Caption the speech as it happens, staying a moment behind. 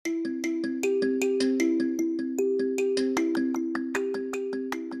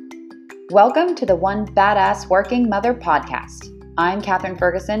Welcome to the One Badass Working Mother podcast. I'm Katherine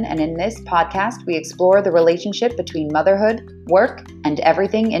Ferguson, and in this podcast, we explore the relationship between motherhood, work, and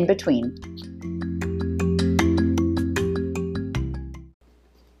everything in between.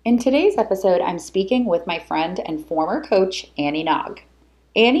 In today's episode, I'm speaking with my friend and former coach, Annie Nog.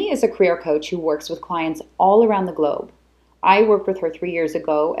 Annie is a career coach who works with clients all around the globe. I worked with her 3 years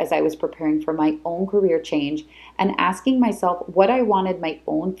ago as I was preparing for my own career change and asking myself what I wanted my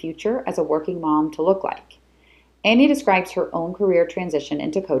own future as a working mom to look like. Annie describes her own career transition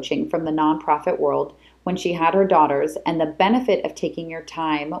into coaching from the nonprofit world when she had her daughters and the benefit of taking your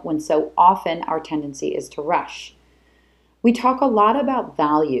time when so often our tendency is to rush. We talk a lot about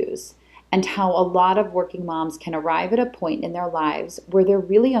values and how a lot of working moms can arrive at a point in their lives where they're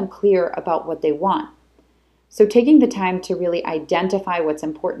really unclear about what they want. So taking the time to really identify what's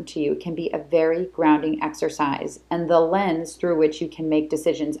important to you can be a very grounding exercise and the lens through which you can make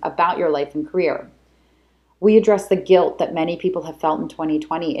decisions about your life and career. We address the guilt that many people have felt in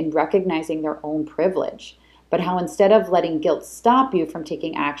 2020 in recognizing their own privilege, but how instead of letting guilt stop you from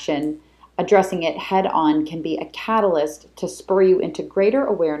taking action, addressing it head on can be a catalyst to spur you into greater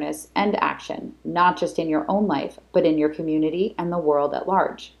awareness and action, not just in your own life, but in your community and the world at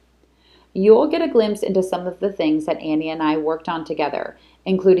large. You'll get a glimpse into some of the things that Annie and I worked on together,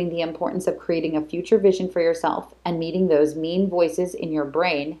 including the importance of creating a future vision for yourself and meeting those mean voices in your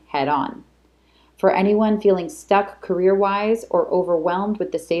brain head on. For anyone feeling stuck career-wise or overwhelmed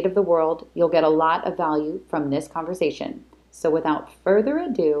with the state of the world, you'll get a lot of value from this conversation. So without further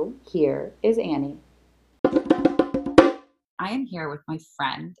ado, here is Annie. I am here with my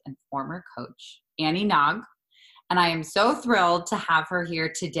friend and former coach, Annie Nog. And I am so thrilled to have her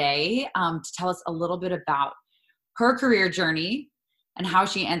here today to tell us a little bit about her career journey and how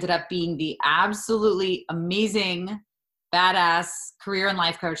she ended up being the absolutely amazing, badass career and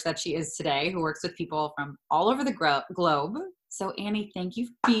life coach that she is today, who works with people from all over the globe. So Annie, thank you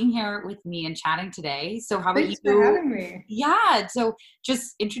for being here with me and chatting today. So how about Thanks for having me. Yeah. So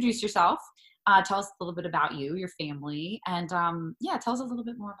just introduce yourself. Tell us a little bit about you, your family, and tell us a little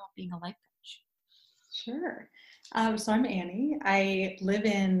bit more about being a life coach. Sure. So I'm Annie. I live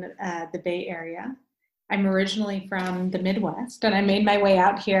in the Bay Area. I'm originally from the Midwest, and I made my way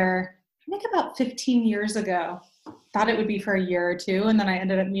out here, I think about 15 years ago. Thought it would be for a year or two, and then I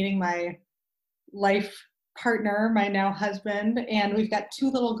ended up meeting my life partner, my now husband, and we've got two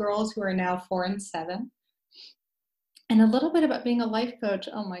little girls who are now 4 and 7. And a little bit about being a life coach.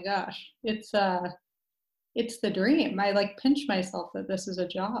 Oh my gosh, it's the dream. I pinch myself that this is a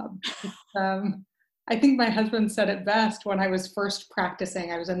job. I think my husband said it best when I was first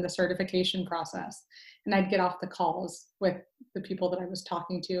practicing. I was in the certification process, and I'd get off the calls with the people that I was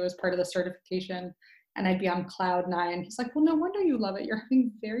talking to as part of the certification, and I'd be on cloud 9. He's like, well, no wonder you love it. You're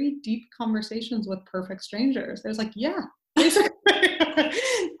having very deep conversations with perfect strangers. I was like, yeah, basically.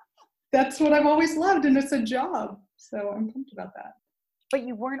 That's what I've always loved, and it's a job. So I'm pumped about that. But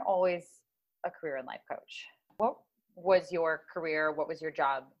you weren't always a career and life coach. What was your career? What was your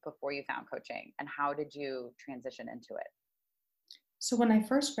job before you found coaching? And how did you transition into it? So when I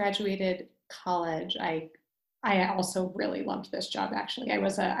first graduated college, I also really loved this job, actually.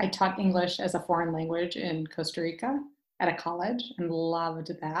 I taught English as a foreign language in Costa Rica at a college and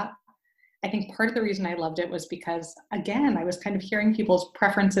loved that. I think part of the reason I loved it was because, again, I was kind of hearing people's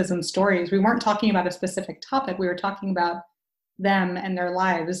preferences and stories. We weren't talking about a specific topic. We were talking about them and their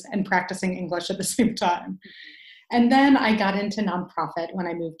lives and practicing English at the same time. And then I got into nonprofit when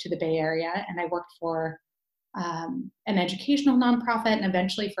I moved to the Bay Area, and I worked for an educational nonprofit and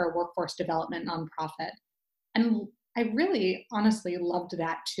eventually for a workforce development nonprofit. And I really honestly loved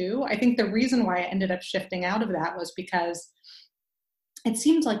that too. I think the reason why I ended up shifting out of that was because it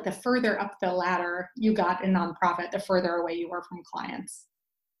seems like the further up the ladder you got in nonprofit, the further away you were from clients.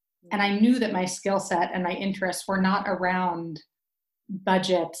 And I knew that my skill set and my interests were not around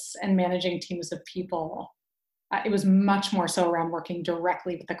budgets and managing teams of people. It was much more so around working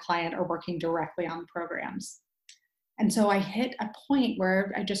directly with the client or working directly on programs. And so I hit a point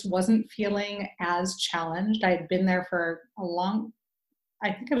where I just wasn't feeling as challenged. I had been there for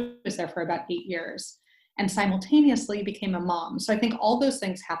I think I was there for about 8 years, and simultaneously became a mom. So I think all those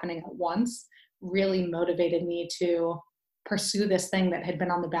things happening at once really motivated me to pursue this thing that had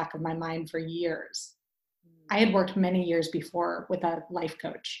been on the back of my mind for years. I had worked many years before with a life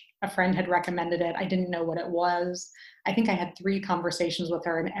coach. A friend had recommended it. I didn't know what it was. I think I had 3 conversations with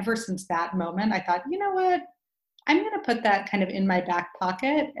her. And ever since that moment, I thought, you know what? I'm going to put that kind of in my back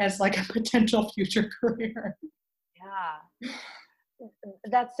pocket as like a potential future career. Yeah.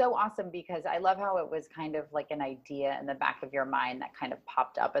 That's so awesome because I love how it was kind of like an idea in the back of your mind that kind of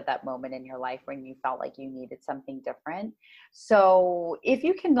popped up at that moment in your life when you felt like you needed something different. So if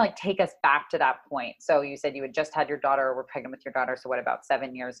you can like take us back to that point. So you said you had just had your daughter or were pregnant with your daughter. So what, about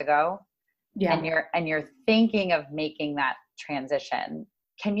 7 years ago? Yeah. And you're thinking of making that transition.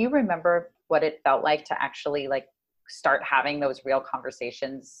 Can you remember what it felt like to actually like start having those real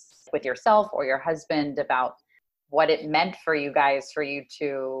conversations with yourself or your husband about what it meant for you guys, for you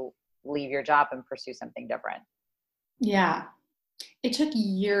to leave your job and pursue something different? Yeah. It took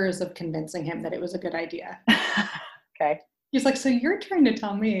years of convincing him that it was a good idea. Okay. He's like, so you're trying to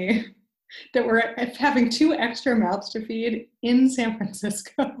tell me that we're having 2 extra mouths to feed in San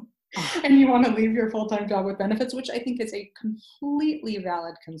Francisco and you want to leave your full-time job with benefits, which I think is a completely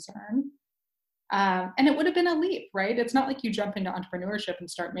valid concern. And it would have been a leap, right? It's not like you jump into entrepreneurship and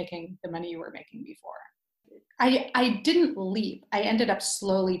start making the money you were making before. I didn't leap. I ended up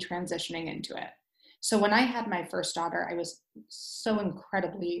slowly transitioning into it. So when I had my first daughter, I was so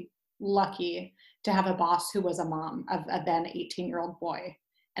incredibly lucky to have a boss who was a mom of a then 18-year-old boy.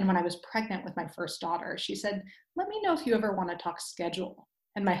 And when I was pregnant with my first daughter, she said, let me know if you ever want to talk schedule.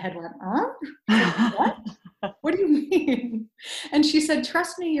 And my head went, like, what? What do you mean? And she said,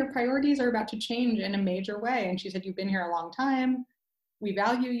 trust me, your priorities are about to change in a major way. And she said, you've been here a long time. We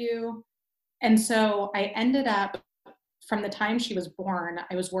value you. And so I ended up, from the time she was born,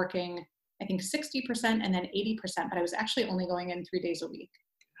 I was working, I think 60% and then 80%, but I was actually only going in 3 days a week.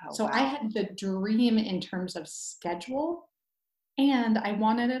 Oh, so wow. I had the dream in terms of schedule and I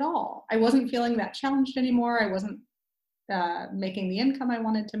wanted it all. I wasn't feeling that challenged anymore. I wasn't making the income I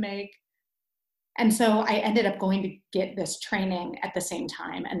wanted to make. And so I ended up going to get this training at the same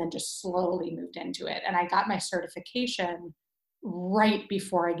time and then just slowly moved into it. And I got my certification right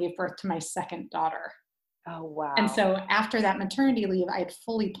before I gave birth to my second daughter. Oh, wow. And so after that maternity leave, I had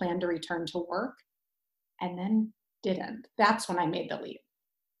fully planned to return to work and then didn't. That's when I made the leap.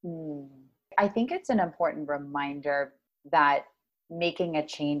 I think it's an important reminder that making a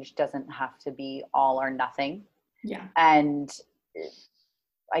change doesn't have to be all or nothing. Yeah. And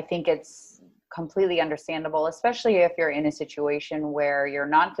I think it's completely understandable, especially if you're in a situation where you're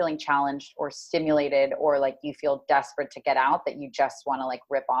not feeling challenged or stimulated or like you feel desperate to get out, that you just want to like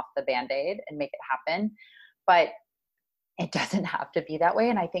rip off the Band-Aid and make it happen. But it doesn't have to be that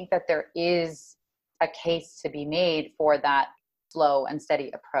way. And I think that there is a case to be made for that slow and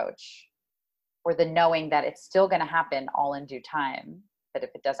steady approach, or the knowing that it's still going to happen all in due time. But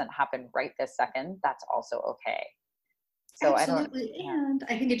if it doesn't happen right this second, that's also okay. So absolutely. And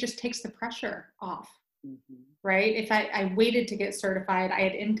I think it just takes the pressure off, right? If I waited to get certified, I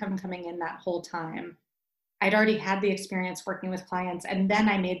had income coming in that whole time. I'd already had the experience working with clients. And then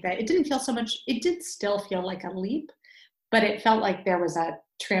I made that, it didn't feel so much, it did still feel like a leap, but it felt like there was a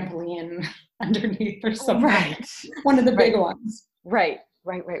trampoline underneath or something. Right. One of the big ones. Right.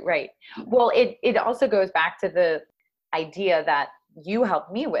 Well, it also goes back to the idea that you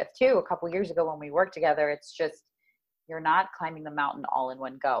helped me with too a couple years ago when we worked together. It's just, you're not climbing the mountain all in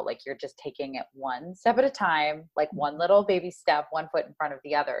one go. Like you're just taking it one step at a time, like one little baby step, one foot in front of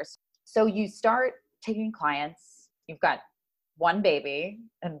the others. So you start taking clients, you've got one baby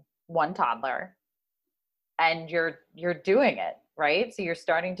and one toddler, and you're doing it, right? So you're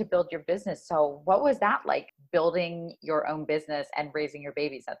starting to build your business. So what was that like, building your own business and raising your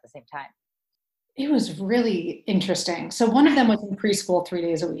babies at the same time? It was really interesting. So one of them was in preschool 3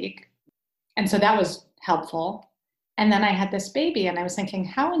 days a week. And so that was helpful. And then I had this baby and I was thinking,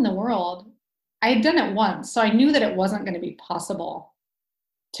 how in the world? I had done it once, so I knew that it wasn't going to be possible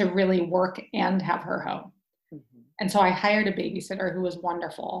to really work and have her home. And so I hired a babysitter who was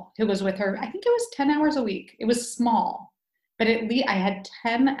wonderful, who was with her, I think it was 10 hours a week. It was small, but at least I had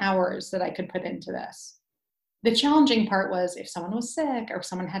 10 hours that I could put into this. The challenging part was if someone was sick or if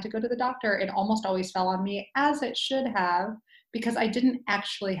someone had to go to the doctor, it almost always fell on me, as it should have, because I didn't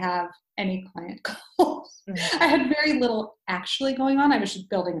actually have any client calls. I had very little actually going on. I was just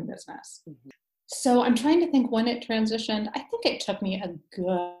building a business. So I'm trying to think when it transitioned. I think it took me a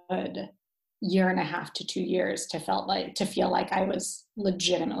good 1.5 to 2 years to feel like I was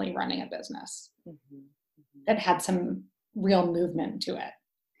legitimately running a business that had some real movement to it.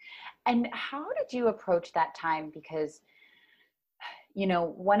 And how did you approach that time? Because, you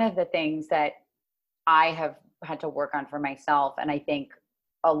know, one of the things that I have had to work on for myself, and I think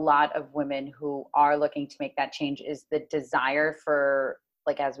a lot of women who are looking to make that change, is the desire for,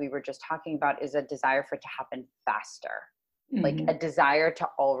 like, as we were just talking about, is a desire for it to happen faster, like a desire to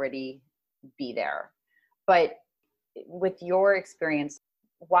already be there. But with your experience,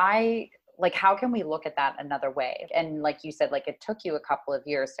 why Like, how can we look at that another way? And like you said, like it took you a couple of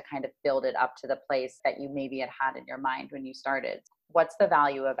years to kind of build it up to the place that you maybe had in your mind when you started. What's the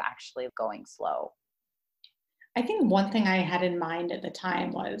value of actually going slow? I think one thing I had in mind at the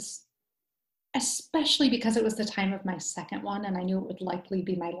time was, especially because it was the time of my second one and I knew it would likely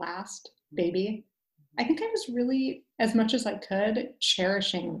be my last baby, I think I was really, as much as I could,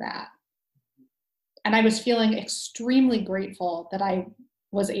 cherishing that. And I was feeling extremely grateful that I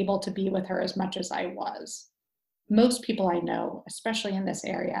was able to be with her as much as I was. Most people I know, especially in this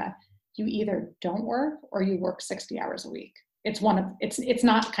area, you either don't work or you work 60 hours a week. It's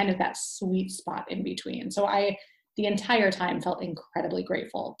not kind of that sweet spot in between. So I the entire time felt incredibly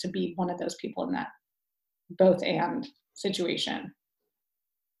grateful to be one of those people in that both and situation.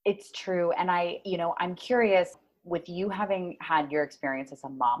 It's true. And I'm curious, with you having had your experience as a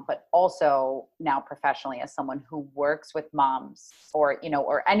mom, but also now professionally as someone who works with moms or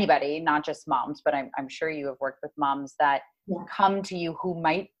anybody, not just moms, but I'm sure you have worked with moms that Yeah. come to you who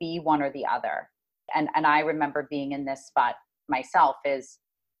might be one or the other. And I remember being in this spot myself is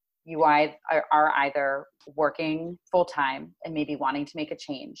are either working full time and maybe wanting to make a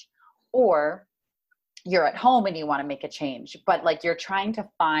change, or you're at home and you want to make a change, but like you're trying to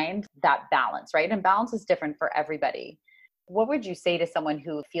find that balance, right? And balance is different for everybody. What would you say to someone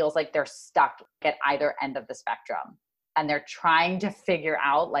who feels like they're stuck at either end of the spectrum and they're trying to figure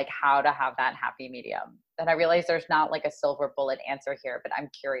out like how to have that happy medium? And I realize there's not like a silver bullet answer here, but I'm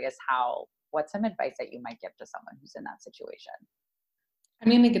curious what's some advice that you might give to someone who's in that situation? I'm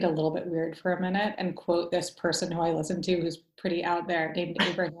going to get a little bit weird for a minute and quote this person who I listen to who's pretty out there named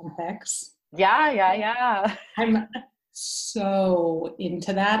Abraham Hicks. Yeah. I'm so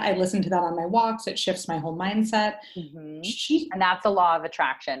into that. I listen to that on my walks. It shifts my whole mindset. Mm-hmm. She, And that's the law of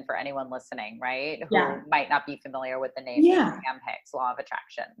attraction for anyone listening, right? Who yeah, might not be familiar with the name yeah. Abraham Hicks, law of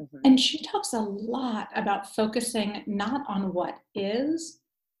attraction. Mm-hmm. And she talks a lot about focusing not on what is,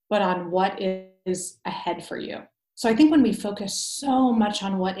 but on what is ahead for you. So I think when we focus so much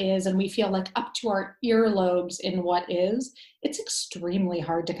on what is and we feel like up to our earlobes in what is, it's extremely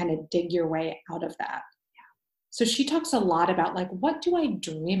hard to kind of dig your way out of that. So she talks a lot about like, what do I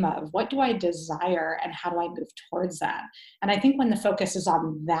dream of? What do I desire? And how do I move towards that? And I think when the focus is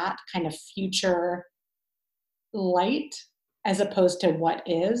on that kind of future light, as opposed to what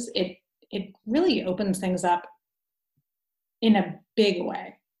is, it really opens things up in a big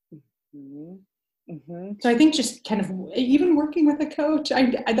way. Mm-hmm. Mm-hmm. So I think just kind of even working with a coach, I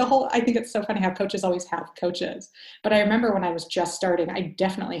think it's so funny how coaches always have coaches. But I remember when I was just starting, I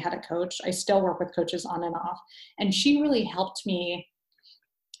definitely had a coach. I still work with coaches on and off. And she really helped me,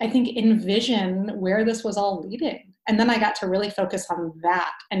 I think, envision where this was all leading. And then I got to really focus on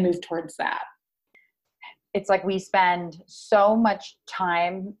that and move towards that. It's like we spend so much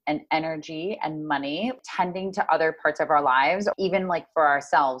time and energy and money tending to other parts of our lives. Even like for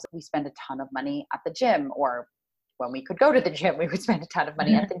ourselves, we spend a ton of money at the gym, or when we could go to the gym, we would spend a ton of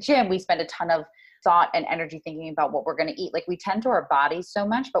money at the gym. We spend a ton of thought and energy thinking about what we're going to eat. Like we tend to our bodies so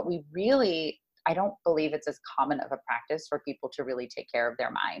much, but I don't believe it's as common of a practice for people to really take care of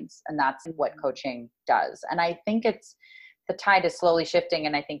their minds. And that's what coaching does. And I think the tide is slowly shifting,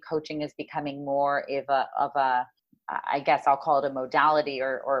 and I think coaching is becoming more of a I guess I'll call it a modality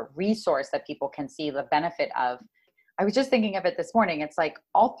or resource that people can see the benefit of. I was just thinking of it this morning. It's like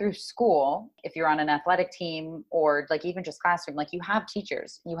all through school, if you're on an athletic team or like even just classroom, like you have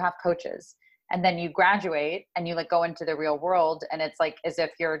teachers, you have coaches, and then you graduate and you like go into the real world, and it's like as if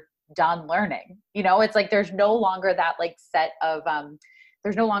you're done learning. It's like there's no longer that like set of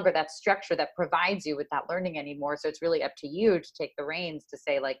there's no longer that structure that provides you with that learning anymore. So it's really up to you to take the reins to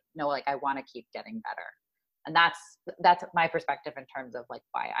say like, no, like I want to keep getting better. And that's my perspective in terms of like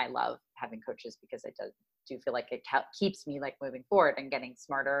why I love having coaches, because I do feel like it keeps me like moving forward and getting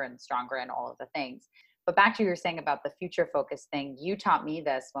smarter and stronger and all of the things. But back to what you were saying about the future focus thing, you taught me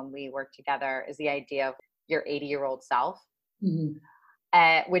this when we worked together, is the idea of your 80-year-old self. Mm-hmm.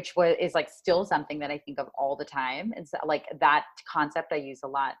 Which is like still something that I think of all the time. And so like that concept I use a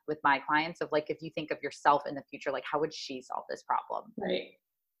lot with my clients of like, if you think of yourself in the future, like how would she solve this problem? Right.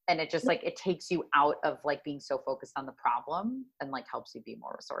 And it just like, it takes you out of like being so focused on the problem and like helps you be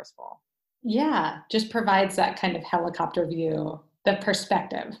more resourceful. Yeah. Just provides that kind of helicopter view, the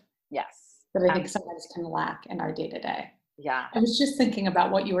perspective. Yes. That I think sometimes can lack in our day to day. Yeah. I was just thinking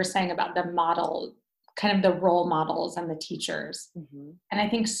about what you were saying about the model, kind of the role models and the teachers. Mm-hmm. And I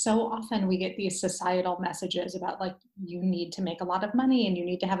think so often we get these societal messages about like, you need to make a lot of money and you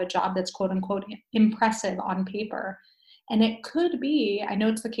need to have a job that's quote unquote impressive on paper. And it could be, I know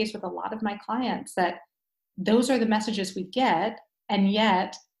it's the case with a lot of my clients, that those are the messages we get. And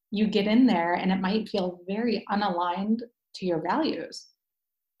yet you get in there and it might feel very unaligned to your values.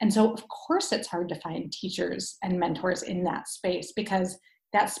 And so, of course, it's hard to find teachers and mentors in that space because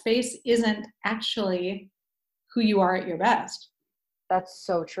that space isn't actually who you are at your best. That's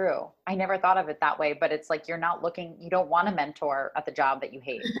so true. I never thought of it that way, but it's like you don't want a mentor at the job that you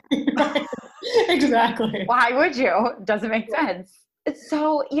hate. Right. Exactly. Why would you? Doesn't make sense.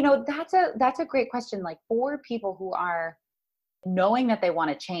 So, that's a great question. Like for people who are knowing that they want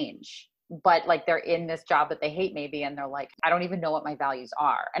to change, but like they're in this job that they hate maybe, and they're like, I don't even know what my values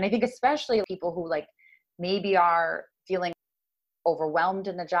are. And I think especially people who like maybe are feeling overwhelmed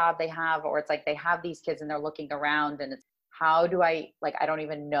in the job they have, or it's like they have these kids and they're looking around and it's, how do I don't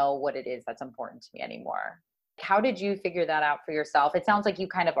even know what it is that's important to me anymore. How did you figure that out for yourself? It sounds like you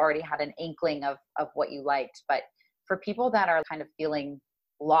kind of already had an inkling of what you liked, but for people that are kind of feeling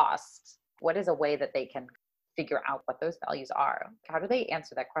lost, what is a way that they can figure out what those values are? How do they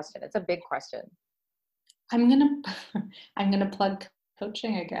answer that question? It's a big question. I'm gonna plug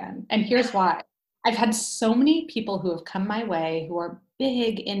coaching again. And here's why. I've had so many people who have come my way who are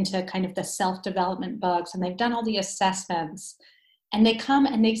big into kind of the self-development bugs, and they've done all the assessments, and they come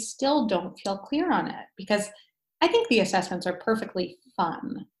and they still don't feel clear on it because I think the assessments are perfectly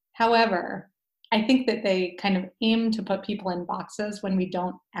fun. However, I think that they kind of aim to put people in boxes when we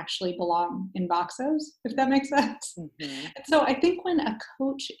don't actually belong in boxes, if that makes sense. Mm-hmm. And so I think when a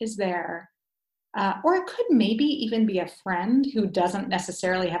coach is there, or it could maybe even be a friend who doesn't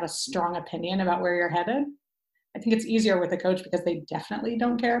necessarily have a strong opinion about where you're headed. I think it's easier with a coach because they definitely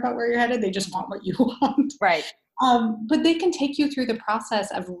don't care about where you're headed. They just want what you want. Right. But they can take you through the process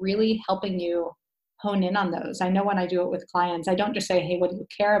of really helping you hone in on those. I know when I do it with clients, I don't just say, hey, what do you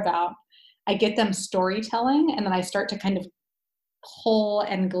care about? I get them storytelling, and then I start to kind of pull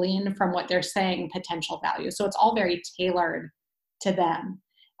and glean from what they're saying potential values. So it's all very tailored to them.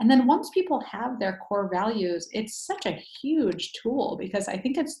 And then once people have their core values, it's such a huge tool because I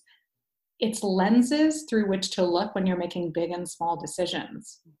think it's lenses through which to look when you're making big and small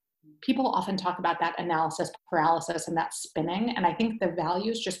decisions. People often talk about that analysis paralysis and that spinning. And I think the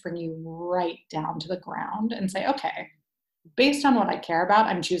values just bring you right down to the ground and say, okay, based on what I care about,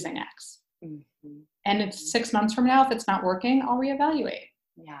 I'm choosing X. Mm-hmm. And it's 6 months from now, if it's not working, I'll reevaluate.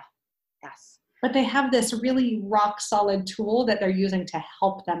 Yeah. Yes. But they have this really rock solid tool that they're using to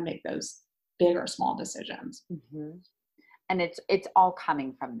help them make those big or small decisions. Mm-hmm. And it's all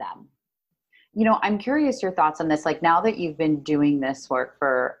coming from them. I'm curious your thoughts on this. Like now that you've been doing this work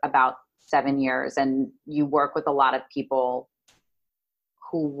for about 7 years and you work with a lot of people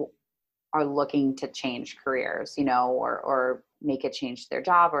who are looking to change careers, or make a change to their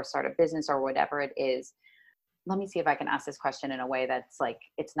job or start a business or whatever it is. Let me see if I can ask this question in a way that's like,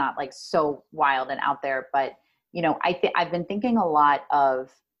 it's not like so wild and out there, but I've been thinking a lot of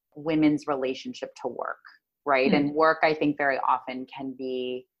women's relationship to work, right? And work, I think very often can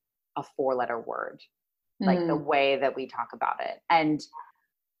be a 4-letter word, like the way that we talk about it. And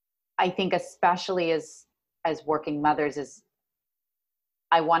I think especially as working mothers is,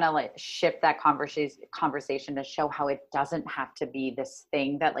 I want to like shift that conversation to show how it doesn't have to be this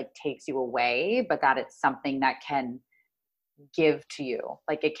thing that like takes you away, but that it's something that can give to you.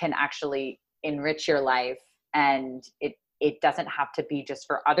 Like it can actually enrich your life, and it doesn't have to be just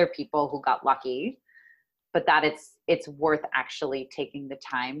for other people who got lucky, but that it's worth actually taking the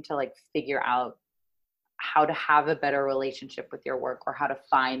time to like figure out how to have a better relationship with your work, or how to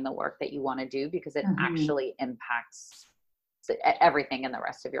find the work that you want to do, because it actually impacts everything in the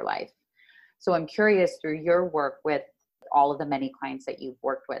rest of your life. So I'm curious, through your work with all of the many clients that you've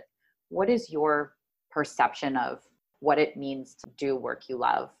worked with, what is your perception of what it means to do work you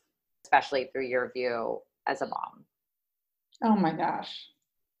love, especially through your view as a mom? Oh my gosh.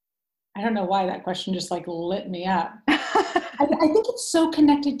 I don't know why that question just like lit me up. I think it's so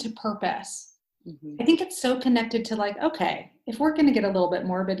connected to purpose. Mm-hmm. I think it's so connected to like, okay, if we're going to get a little bit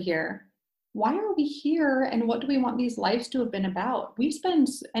morbid here, why are we here and what do we want these lives to have been about? We spend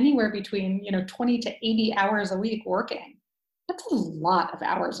anywhere between 20 to 80 hours a week working. That's a lot of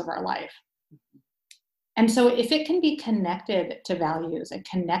hours of our life. And so if it can be connected to values and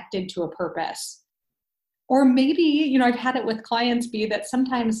connected to a purpose, or maybe, I've had it with clients be that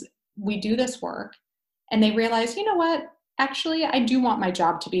sometimes we do this work and they realize, you know what, actually, I do want my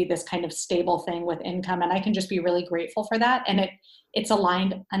job to be this kind of stable thing with income, and I can just be really grateful for that. And it's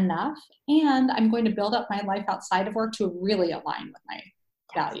aligned enough, and I'm going to build up my life outside of work to really align with my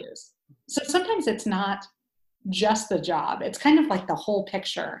values. So sometimes it's not just the job. It's kind of like the whole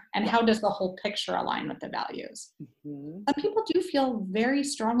picture. And how does the whole picture align with the values? Mm-hmm. Some people do feel very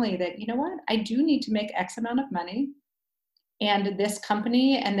strongly that, you know what, I do need to make X amount of money. and this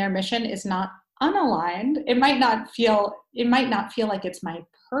company and their mission is not unaligned. It might not feel like it's my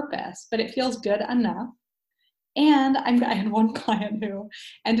purpose, but it feels good enough. And I had one client who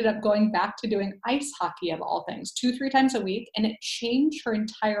ended up going back to doing ice hockey of all things, 2-3 times a week, and it changed her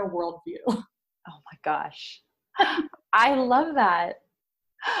entire worldview. Oh my gosh. I love that.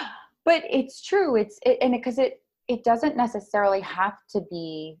 But it's true. And because it doesn't necessarily have to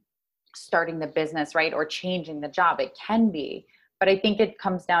be starting the business, right? Or changing the job. It can be, but I think it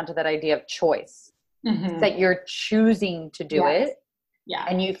comes down to that idea of choice, that you're choosing to do Yes. it. Yeah.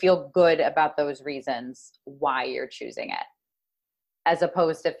 And you feel good about those reasons why you're choosing it, as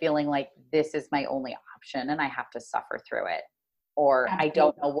opposed to feeling like this is my only option and I have to suffer through it, or Absolutely. I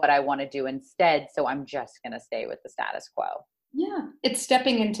don't know what I want to do instead, so I'm just going to stay with the status quo. Yeah. It's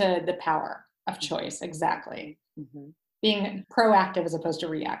stepping into the power of choice. Exactly. Mm-hmm. Being proactive as opposed to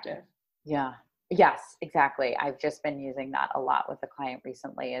reactive. Yeah. Yes, exactly. I've just been using that a lot with a client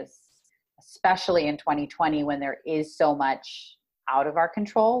recently, especially in 2020 when there is so much out of our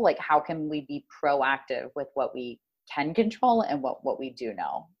control. Like, how can we be proactive with what we can control and what we do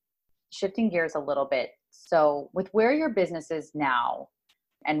know? Shifting gears a little bit. So with where your business is now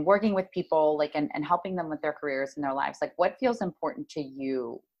and working with people, like, and helping them with their careers and their lives, like, what feels important to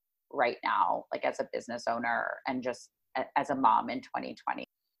you right now, like as a business owner and just as a mom in 2020?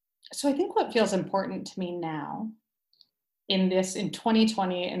 So I think what feels important to me now in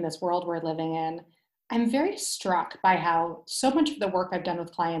 2020, in this world we're living in, I'm very struck by how so much of the work I've done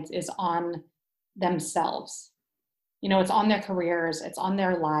with clients is on themselves. It's on their careers, it's on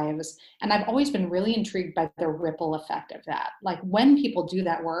their lives. And I've always been really intrigued by the ripple effect of that. Like, when people do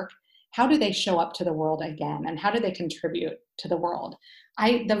that work, how do they show up to the world again? And how do they contribute to the world?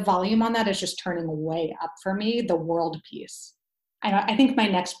 The volume on that is just turning way up for me, the world piece. I think my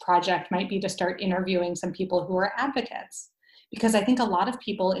next project might be to start interviewing some people who are advocates, because I think a lot of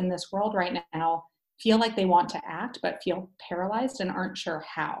people in this world right now feel like they want to act, but feel paralyzed and aren't sure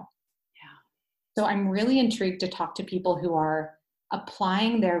how. So I'm really intrigued to talk to people who are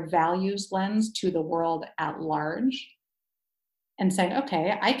applying their values lens to the world at large and saying,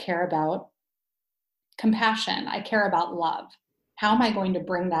 okay, I care about compassion. I care about love. How am I going to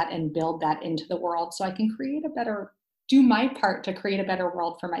bring that and build that into the world so I can do my part to create a better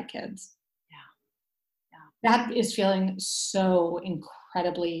world for my kids? That is feeling so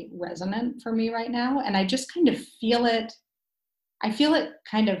incredibly resonant for me right now. And I just kind of feel it. I feel it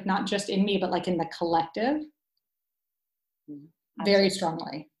kind of not just in me, but like in the collective, very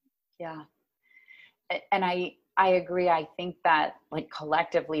strongly. Yeah. And I agree. I think that, like,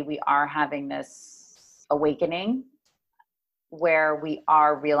 collectively we are having this awakening where we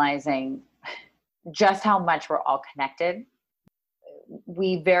are realizing just how much we're all connected.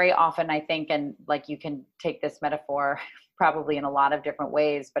 We very often, I think, and like, you can take this metaphor probably in a lot of different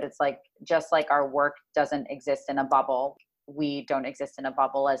ways, but it's like, just like our work doesn't exist in a bubble, we don't exist in a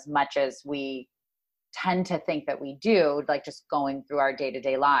bubble as much as we tend to think that we do, like just going through our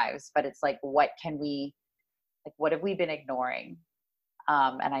day-to-day lives. But it's like, what have we been ignoring?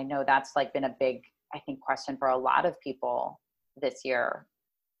 And I know that's like been a big, I think, question for a lot of people this year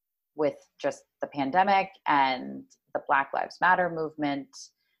with just the pandemic and the Black Lives Matter movement.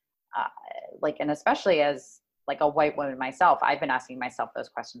 And especially as like a white woman myself, I've been asking myself those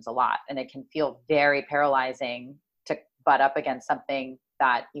questions a lot, and it can feel very paralyzing to butt up against something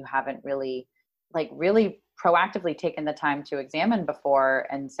that you haven't really proactively taken the time to examine before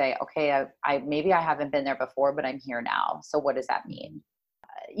and say, okay, I maybe I haven't been there before, but I'm here now. So what does that mean?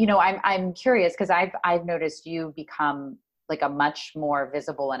 I'm curious, because I've noticed you become like a much more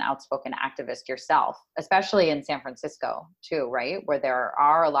visible and outspoken activist yourself, especially in San Francisco too, right? Where there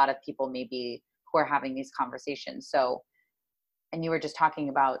are a lot of people maybe who are having these conversations. So, and you were just talking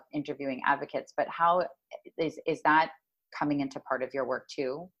about interviewing advocates, but how is that coming into part of your work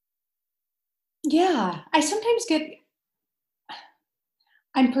too? Yeah,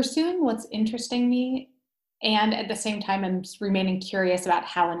 I'm pursuing what's interesting me, and at the same time, I'm remaining curious about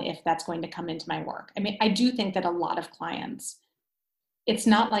how and if that's going to come into my work. I mean, I do think that a lot of clients, it's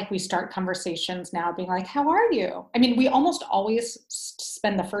not like we start conversations now being like, how are you? I mean, we almost always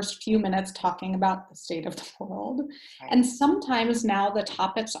spend the first few minutes talking about the state of the world. Right. And sometimes now the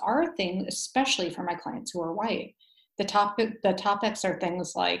topics are things, especially for my clients who are white, the topics are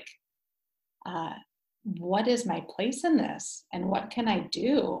things like, what is my place in this? And what can I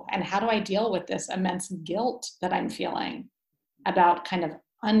do? And how do I deal with this immense guilt that I'm feeling about kind of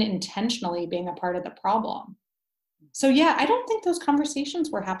unintentionally being a part of the problem? So yeah, I don't think those conversations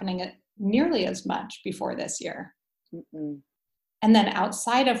were happening nearly as much before this year. Mm-mm. And then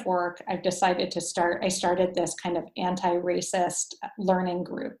outside of work, I started this kind of anti-racist learning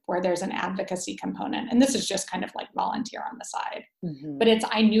group where there's an advocacy component. And this is just kind of like volunteer on the side. Mm-hmm. But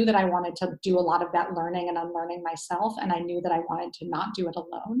I knew that I wanted to do a lot of that learning and unlearning myself. And I knew that I wanted to not do it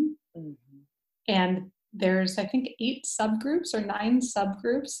alone. Mm-hmm. And there's, I think, 8 subgroups or 9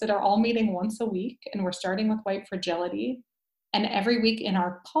 subgroups that are all meeting once a week. And we're starting with white fragility. And every week in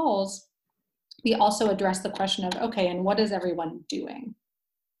our calls, we also address the question of, okay, and what is everyone doing?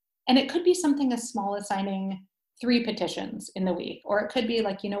 And it could be something as small as signing 3 petitions in the week, or it could be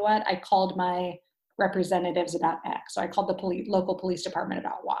like, you know what, I called my representatives about X, or I called the local police department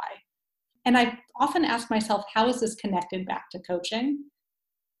about Y. And I often ask myself, how is this connected back to coaching?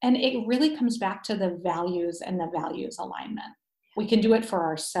 And it really comes back to the values and the values alignment. We can do it for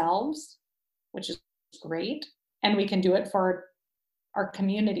ourselves, which is great, and we can do it for our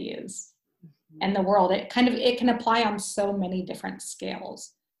communities and the world. It can apply on so many different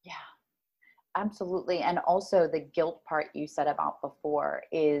scales. Yeah, absolutely. And also the guilt part you said about before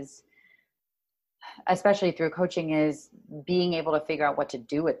is, especially through coaching, is being able to figure out what to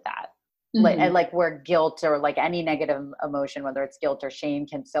do with that. Mm-hmm. Like where guilt or like any negative emotion, whether it's guilt or shame,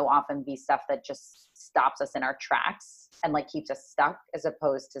 can so often be stuff that just stops us in our tracks and like keeps us stuck, as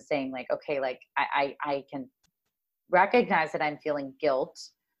opposed to saying like, okay, like I can recognize that I'm feeling guilt,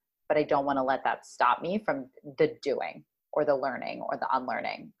 but I don't want to let that stop me from the doing or the learning or the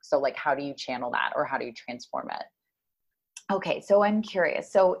unlearning. So like, how do you channel that, or how do you transform it? Okay. So I'm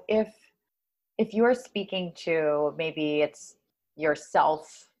curious. So if you're speaking to, maybe it's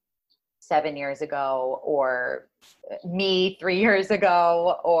yourself 7 years ago, or me 3 years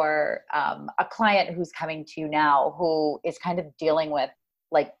ago, or a client who's coming to you now who is kind of dealing with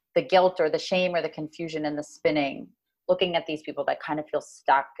like the guilt or the shame or the confusion and the spinning, looking at these people that kind of feel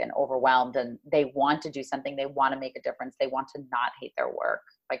stuck and overwhelmed, and they want to do something, they want to make a difference, they want to not hate their work,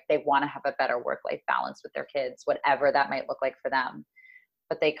 like they want to have a better work-life balance with their kids, whatever that might look like for them,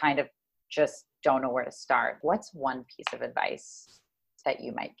 but they kind of just don't know where to start. What's one piece of advice that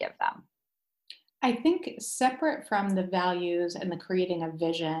you might give them? I think separate from the values and the creating a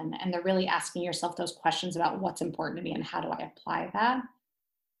vision and the really asking yourself those questions about what's important to me and how do I apply that,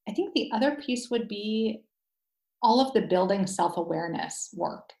 I think the other piece would be all of the building self-awareness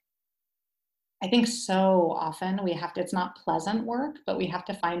work. I think so often it's not pleasant work, but we have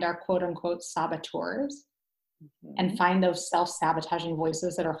to find our quote unquote saboteurs and find those self-sabotaging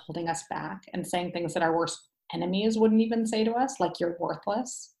voices that are holding us back and saying things that our worst enemies wouldn't even say to us, like you're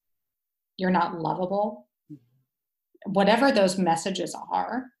worthless, you're not lovable, whatever those messages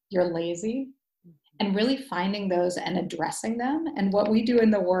are, you're lazy, and really finding those and addressing them. And what we do in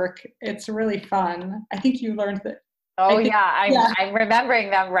the work, it's really fun. I think you learned that. Oh I'm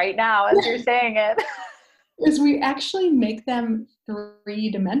remembering them right now as you're saying it. Is we actually make them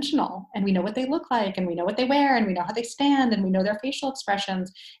 3-dimensional, and we know what they look like, and we know what they wear, and we know how they stand, and we know their facial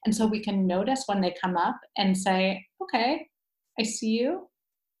expressions. And so we can notice when they come up and say, okay, I see you,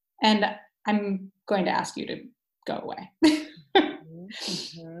 and I'm going to ask you to go away.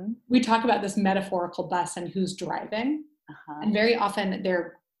 Mm-hmm. We talk about this metaphorical bus and who's driving. And very often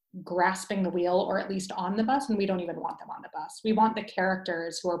they're grasping the wheel, or at least on the bus, and we don't even want them on the bus. We want the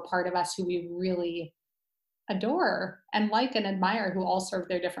characters who are part of us, who we really adore and like and admire, who all serve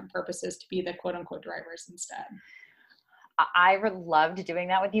their different purposes, to be the quote unquote drivers instead. I loved doing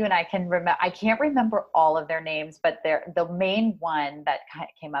that with you, and I can't remember all of their names, but the main one that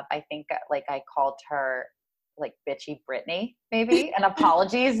came up, I think, like I called her like bitchy Brittany, maybe. And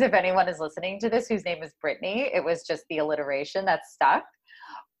apologies if anyone is listening to this whose name is Brittany. It was just the alliteration that stuck.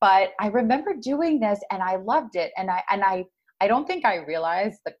 But I remember doing this and I loved it. And I don't think I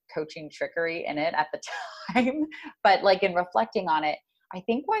realized the coaching trickery in it at the time, but like in reflecting on it, I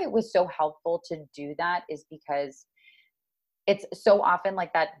think why it was so helpful to do that is because it's so often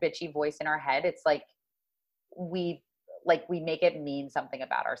like that bitchy voice in our head. It's like we make it mean something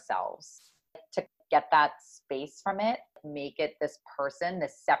about ourselves. To get that space from it, make it this person,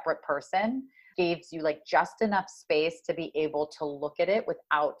 this separate person, gives you like just enough space to be able to look at it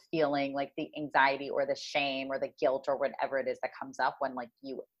without feeling like the anxiety or the shame or the guilt or whatever it is that comes up when like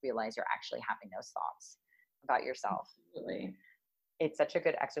you realize you're actually having those thoughts about yourself. Absolutely. It's such a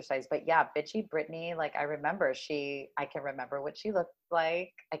good exercise. But yeah, bitchy Brittany, like I can remember what she looked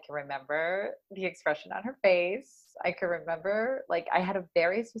like. I can remember the expression on her face. I can remember, like, I had a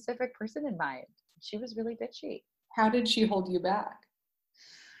very specific person in mind. She was really bitchy. How did she hold you back?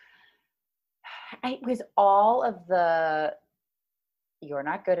 It was all of the you're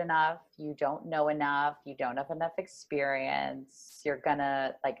not good enough, you don't know enough, you don't have enough experience, you're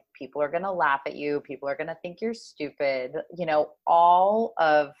gonna, like, people are gonna laugh at you, people are gonna think you're stupid, all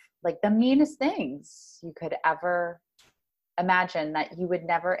of like the meanest things you could ever imagine that you would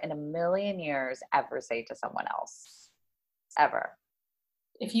never in a million years ever say to someone else, ever.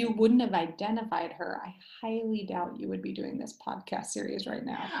 If you wouldn't have identified her, I highly doubt you would be doing this podcast series right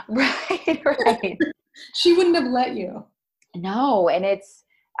now. Right. She wouldn't have let you. No, and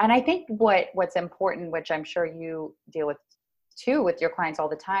I think what's important, which I'm sure you deal with too with your clients all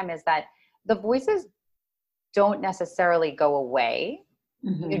the time, is that the voices don't necessarily go away.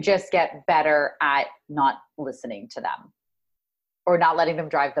 Mm-hmm. You just get better at not listening to them or not letting them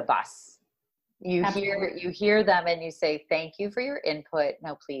drive the bus. You hear them and you say, thank you for your input.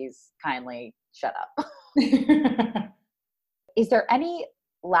 No, please kindly shut up. Is there any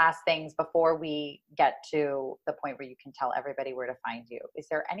last things before we get to the point where you can tell everybody where to find you? Is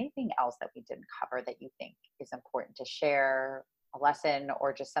there anything else that we didn't cover that you think is important to share, a lesson,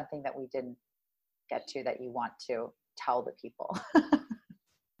 or just something that we didn't get to that you want to tell the people?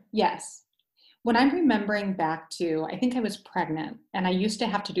 Yes. When I'm remembering back to, I think I was pregnant and I used to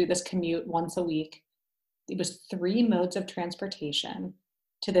have to do this commute once a week. It was 3 modes of transportation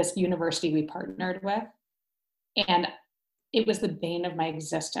to this university we partnered with. And it was the bane of my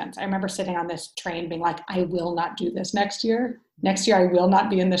existence. I remember sitting on this train being like, I will not do this next year. Next year, I will not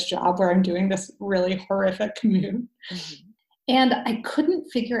be in this job where I'm doing this really horrific commute. Mm-hmm. And I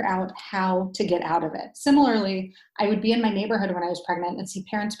couldn't figure out how to get out of it. Similarly, I would be in my neighborhood when I was pregnant and see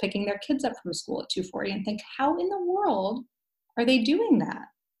parents picking their kids up from school at 2:40 and think, how in the world are they doing that?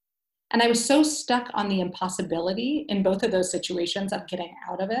 And I was so stuck on the impossibility in both of those situations of getting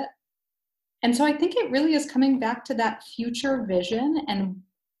out of it. And so I think it really is coming back to that future vision and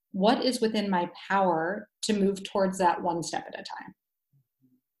what is within my power to move towards that one step at a time.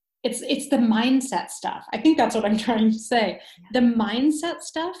 It's the mindset stuff. I think that's what I'm trying to say. The mindset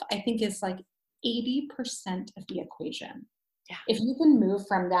stuff, I think, is like 80% of the equation. Yeah. If you can move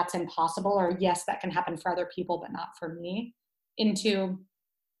from that's impossible, or yes, that can happen for other people, but not for me, into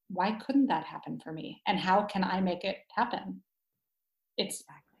why couldn't that happen for me? And how can I make it happen? It's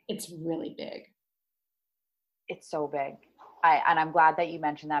really big. It's so big. And I'm glad that you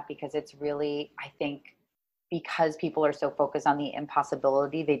mentioned that, because it's really, I think, because people are so focused on the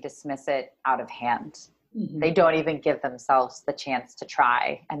impossibility, they dismiss it out of hand. Mm-hmm. They don't even give themselves the chance to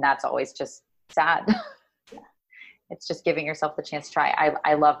try. And that's always just sad. Yeah. It's just giving yourself the chance to try.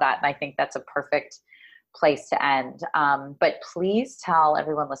 I love that. And I think that's a perfect place to end. But please tell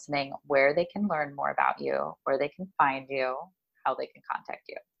everyone listening where they can learn more about you, where they can find you, how they can contact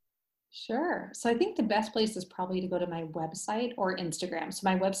you. Sure. So I think the best place is probably to go to my website or Instagram. So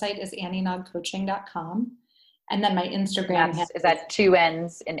my website is annienogcoaching.com. And then my Instagram is that 2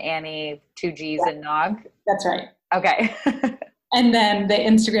 N's in Annie, 2 G's in Nog? That's right. Okay. And then the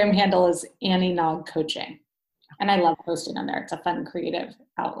Instagram handle is Annie Nog Coaching. And I love posting on there. It's a fun, creative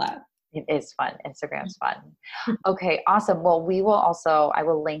outlet. It is fun. Instagram's fun. Okay, awesome. Well, I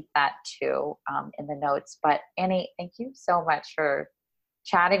will link that too in the notes. But Annie, thank you so much for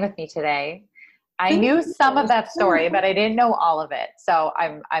chatting with me today. I knew some of that story, but I didn't know all of it. So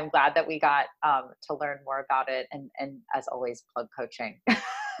I'm glad that we got to learn more about it. And as always, plug coaching.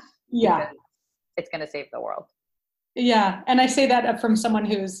 Yeah. It's going to save the world. Yeah. And I say that from someone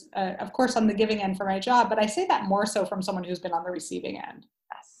who's, of course, on the giving end for my job, but I say that more so from someone who's been on the receiving end.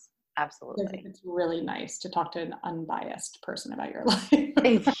 Yes, absolutely. It's really nice to talk to an unbiased person about your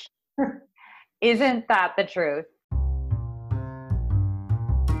life. Isn't that the truth?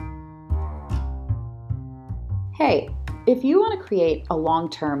 Hey, if you want to create a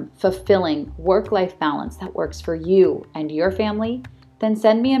long-term, fulfilling work-life balance that works for you and your family, then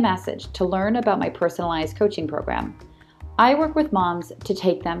send me a message to learn about my personalized coaching program. I work with moms to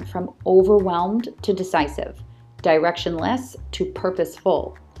take them from overwhelmed to decisive, directionless to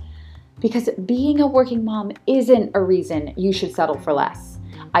purposeful. Because being a working mom isn't a reason you should settle for less.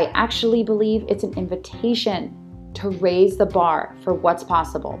 I actually believe it's an invitation to raise the bar for what's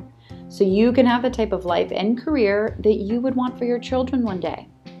possible, so you can have the type of life and career that you would want for your children one day.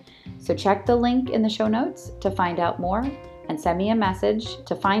 So check the link in the show notes to find out more, and send me a message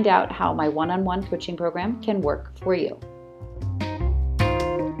to find out how my one-on-one coaching program can work for you.